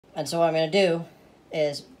And so what I'm going to do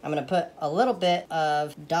is I'm going to put a little bit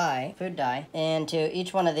of dye, food dye, into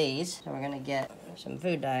each one of these. So we're going to get some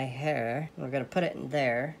food dye here. We're going to put it in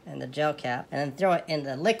there, in the gel cap, and then throw it in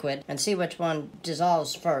the liquid and see which one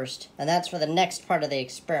dissolves first. And that's for the next part of the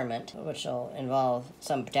experiment, which will involve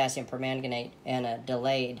some potassium permanganate and a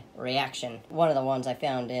delayed reaction. One of the ones I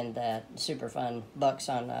found in the super fun books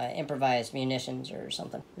on improvised munitions or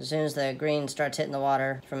something. As soon as the green starts hitting the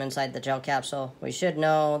water from inside the gel capsule, we should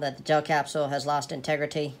know that the gel capsule has lost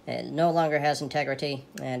integrity. It no longer has integrity,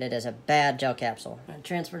 and it is a bad gel capsule. I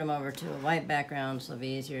transferred them over to a white background so it'll be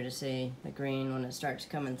easier to see the green when it starts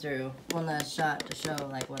coming through. One last shot to show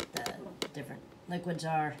like what the different liquids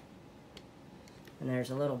are. And there's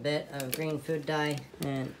a little bit of green food dye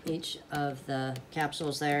in each of the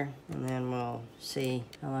capsules there, and then we'll see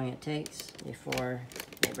how long it takes before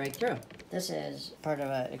they break through. This is part of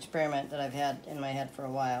an experiment that I've had in my head for a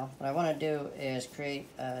while. What I want to do is create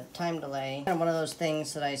a time delay. Kind of one of those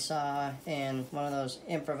things that I saw in one of those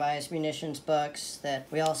improvised munitions books that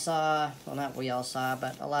we all saw, well not we all saw,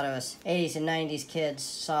 but a lot of us 80s and 90s kids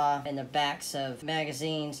saw in the backs of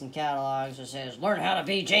magazines and catalogs that says, "Learn how to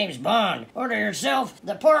be James Bond. Order yourself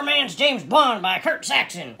The Poor Man's James Bond by Kurt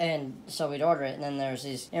Saxon." And so we'd order it, and then there's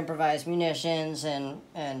these improvised munitions and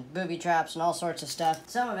booby traps and all sorts of stuff.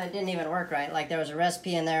 Some of it didn't even work right. Like there was a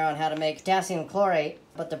recipe in there on how to make potassium chlorate,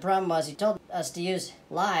 but the problem was he told us to use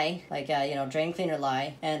lye, like drain cleaner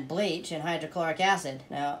lye, and bleach and hydrochloric acid.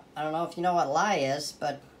 Now I don't know if you know what lye is,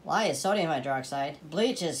 but lye is sodium hydroxide,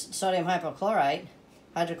 bleach is sodium hypochlorite,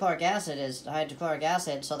 hydrochloric acid is hydrochloric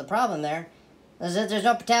acid. So the problem there is that there's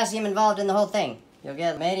no potassium involved in the whole thing. You'll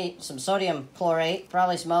get maybe some sodium chlorate,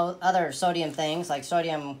 probably some other sodium things like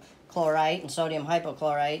sodium chlorite and sodium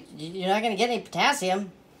hypochlorite. You're not going to get any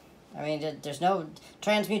potassium. I mean, there's no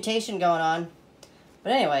transmutation going on.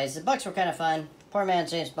 But anyways, the books were kind of fun. Poor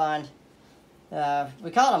Man's James Bond. We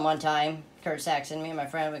called him one time, Kurt Saxon. Me and my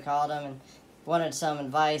friend, we called him and wanted some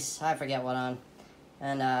advice. I forget what on.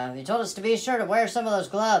 And he told us to be sure to wear some of those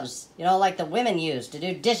gloves, like the women use to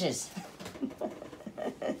do dishes.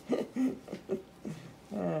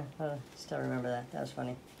 I still remember that. That was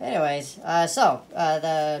funny. Anyways,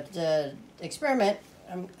 the experiment,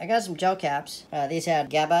 I got some gel caps. These had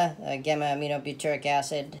gamma aminobutyric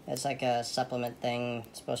acid. It's like a supplement thing.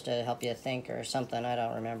 It's supposed to help you think or something. I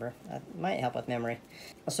don't remember. It might help with memory.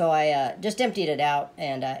 So I just emptied it out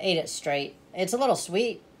and ate it straight. It's a little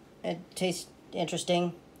sweet. It tastes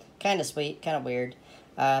interesting. Kind of sweet, kind of weird.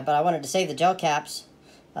 But I wanted to save the gel caps.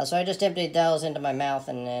 So I just emptied those into my mouth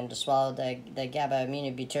and just swallowed the gamma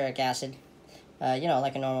aminobutyric acid.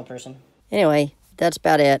 Like a normal person. Anyway, that's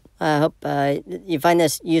about it. I hope you find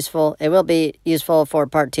this useful. It will be useful for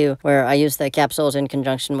part 2, where I use the capsules in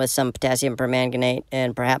conjunction with some potassium permanganate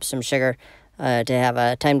and perhaps some sugar to have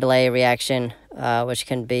a time delay reaction, which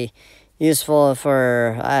can be useful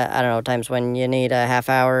for, I don't know, times when you need a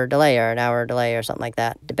half-hour delay or an hour delay or something like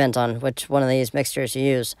that. Depends on which one of these mixtures you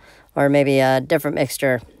use. Or maybe a different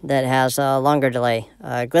mixture that has a longer delay.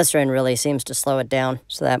 Glycerin really seems to slow it down,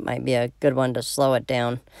 so that might be a good one to slow it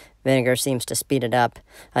down. Vinegar seems to speed it up.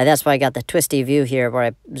 That's why I got the twisty view here, where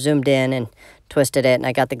I zoomed in and twisted it, and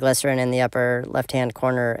I got the glycerin in the upper left-hand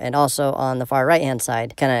corner, and also on the far right-hand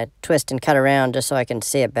side. Kind of twist and cut around just so I can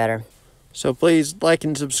see it better. So please like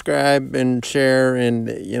and subscribe and share and,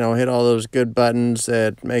 hit all those good buttons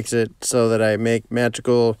that makes it so that I make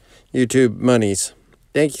magical YouTube monies.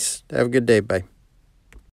 Thanks. Have a good day. Bye.